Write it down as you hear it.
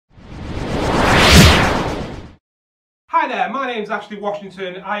Hi there, my name's Ashley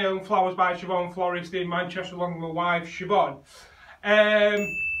Washington. I own Flowers by Siobhan Florist in Manchester along with my wife Siobhan.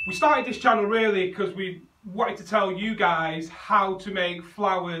 We started this channel really because we wanted to tell you guys how to make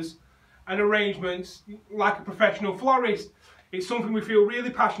flowers and arrangements like a professional florist. It's something we feel really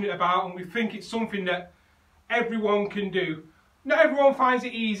passionate about and we think it's something that everyone can do. Not everyone finds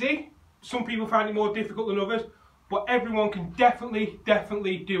it easy, some people find it more difficult than others, but everyone can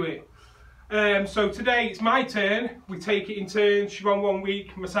definitely do it. So today it's my turn. We take it in turns, Siobhan 1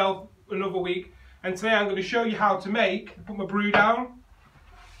 week, myself another week, and today I'm going to show you how to make, put my brew down,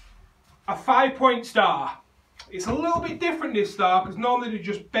 a 5-point star. It's a little bit different, this star, because normally they're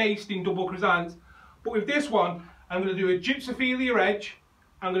just based in double crescents, but with this one I'm going to do a gypsophilia edge,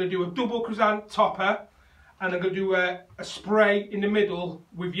 I'm going to do a double crescent topper, and I'm going to do a spray in the middle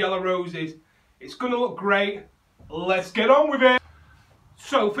with yellow roses. It's going to look great. Let's get on with it.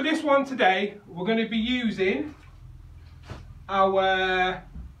 So for this one today, we're going to be using our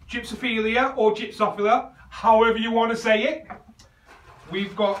gypsophilia or gypsophila, however you want to say it.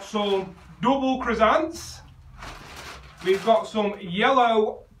 We've got some double crescents. We've got some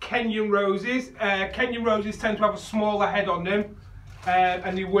yellow Kenyan roses. Kenyan roses tend to have a smaller head on them,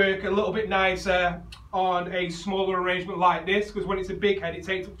 and they work a little bit nicer on a smaller arrangement like this, because when it's a big head it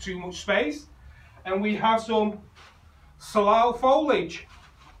takes up too much space. And we have some salal foliage.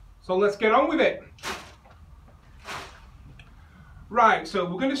 So let's get on with it. Right, so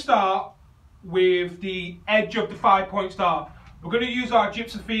we're going to start with the edge of the 5-point star. We're going to use our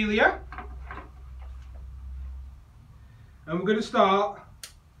gypsophilia, and we're going to start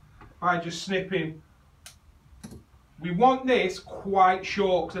by just snipping. We want this quite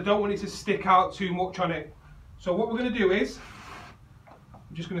short because I don't want it to stick out too much on it. So what we're going to do is,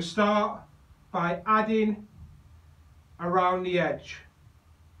 I'm just going to start by adding around the edge.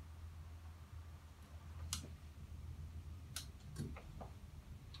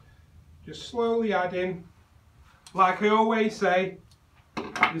 Just slowly adding. Like I always say,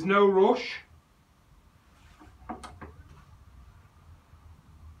 there's no rush.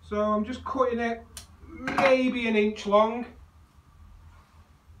 So I'm just cutting it maybe an inch long,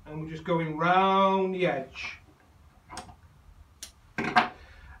 and we're just going round the edge.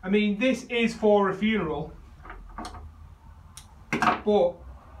 I mean, this is for a funeral, but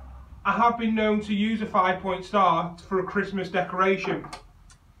I have been known to use a 5-point star for a Christmas decoration.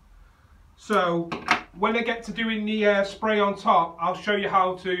 So when I get to doing the spray on top, I'll show you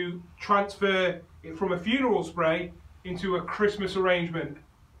how to transfer it from a funeral spray into a Christmas arrangement.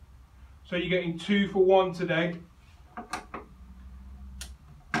 So you're getting 2 for 1 today.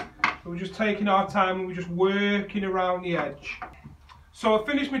 So we're just taking our time and we're just working around the edge. So I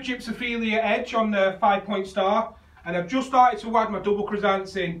finished my gypsophilia edge on the 5-point star, and I've just started to add my double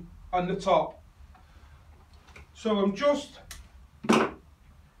crescents in on the top. So I'm just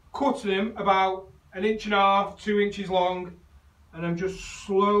cutting them about 1.5 inches, 2 inches long, and I'm just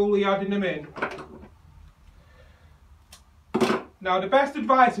slowly adding them in. Now the best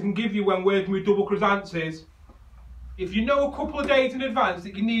advice I can give you when working with double crescents is, if you know a couple of days in advance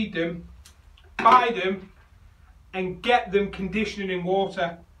that you need them, buy them and get them conditioning in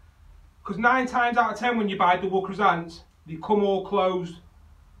water. Because 9 times out of 10 when you buy double crescents, they come all closed,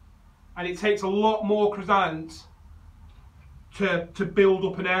 and it takes a lot more crescents to build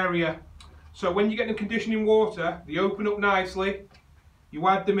up an area. So when you get them conditioned in water, they open up nicely, you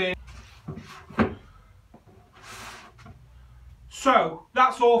add them in. So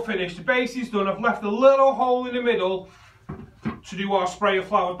that's all finished, the base is done. I've left a little hole in the middle to do our spray of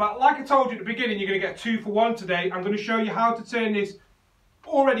flowers, but like I told you at the beginning, you're going to get 2 for 1 today. I'm going to show you how to turn this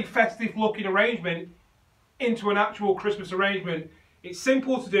already festive looking arrangement into an actual Christmas arrangement. It's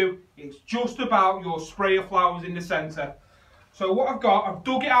simple to do, it's just about your spray of flowers in the centre. So what I've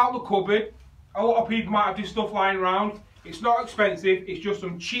dug it out of the cupboard. A lot of people might have this stuff lying around. It's not expensive, it's just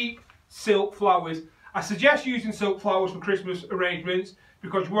some cheap silk flowers. I suggest using silk flowers for Christmas arrangements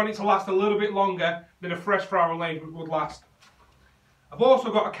because you want it to last a little bit longer than a fresh flower arrangement would last. I've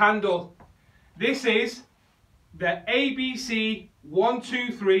also got a candle. This is the ABC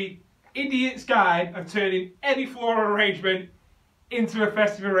 123 Idiot's Guide of turning any floral arrangement into a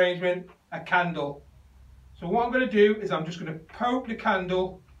festive arrangement, a candle. So what I'm going to do is I'm just going to poke the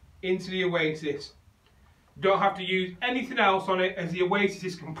candle into the oasis. You don't have to use anything else on it, as the oasis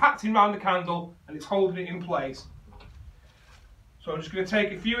is compacting around the candle and it's holding it in place. So I'm just going to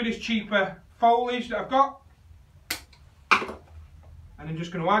take a few of this cheaper foliage that I've got, and I'm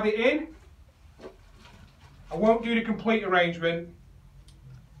just going to add it in. I won't do the complete arrangement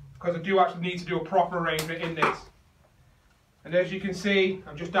because I do actually need to do a proper arrangement in this. And as you can see,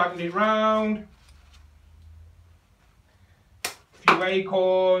 I'm just adding it round. 2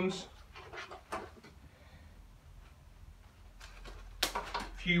 acorns, a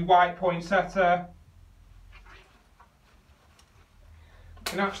few white poinsettia. You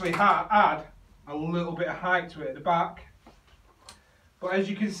can actually add a little bit of height to it at the back. But as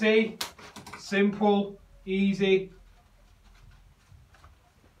you can see, simple, easy,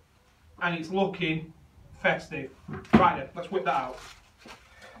 and it's looking festive. Right then, let's whip that out.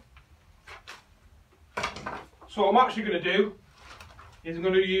 So what I'm actually going to do is I'm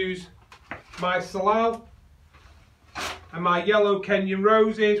going to use my salal and my yellow Kenyan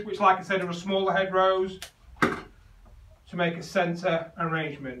roses, which like I said are a smaller head rose, to make a centre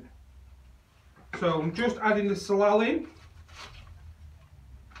arrangement. So I'm just adding the salal in,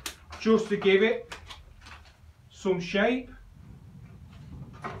 just to give it some shape.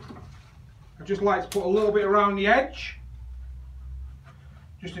 I just like to put a little bit around the edge,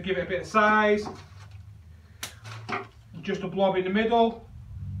 just to give it a bit of size. Just a blob in the middle.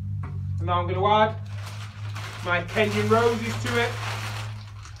 And now I'm going to add my Kenyan roses to it.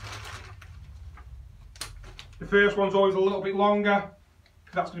 The first one's always a little bit longer,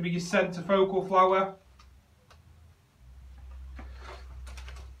 because that's going to be your centre focal flower.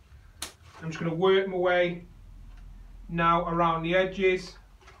 I'm just going to work my way now around the edges,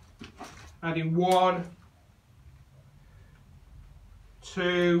 adding 1,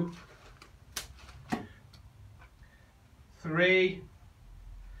 2, 3,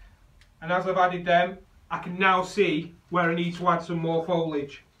 and as I've added them, I can now see where I need to add some more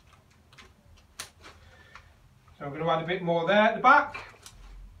foliage. So I'm going to add a bit more there at the back.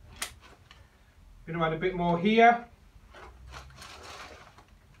 I'm going to add a bit more here.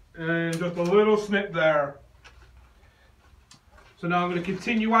 And just a little snip there. So now I'm going to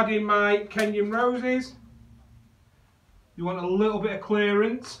continue adding my Kenyan roses. You want a little bit of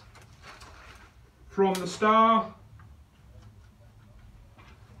clearance from the star.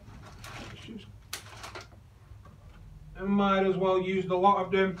 I might as well use a lot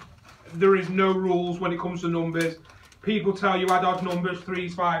of them. There is no rules when it comes to numbers. People tell you add odd numbers,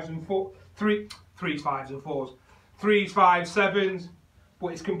 3s, 5s and 4, 3s, 5s and 4s, 3s, 5s, 7s, but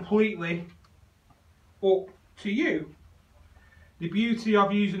it's completely up to you. The beauty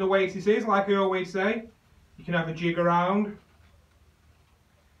of using Oasis is, like I always say, you can have a jig around.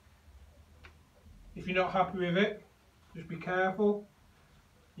 If you're not happy with it, just be careful.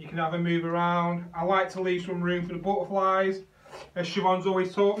 You can have a move around. I like to leave some room for the butterflies, as Siobhan's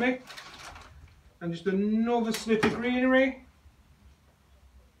always taught me. And just another snip of greenery.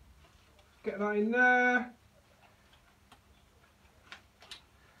 Get that in there.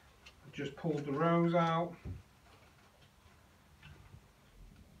 Just pulled the rose out.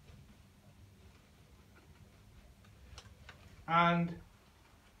 And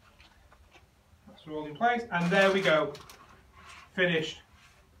that's all in place. And there we go. Finished.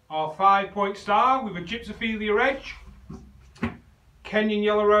 Our 5-point star with a gypsophilia edge, Kenyan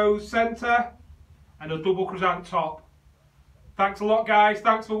yellow rose centre, and a double chrysanthemum top. Thanks a lot, guys.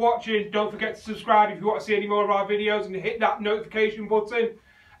 Thanks for watching. Don't forget to subscribe if you want to see any more of our videos, and hit that notification button,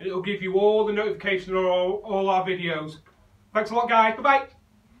 and it'll give you all the notifications of all our videos. Thanks a lot, guys. Bye-bye.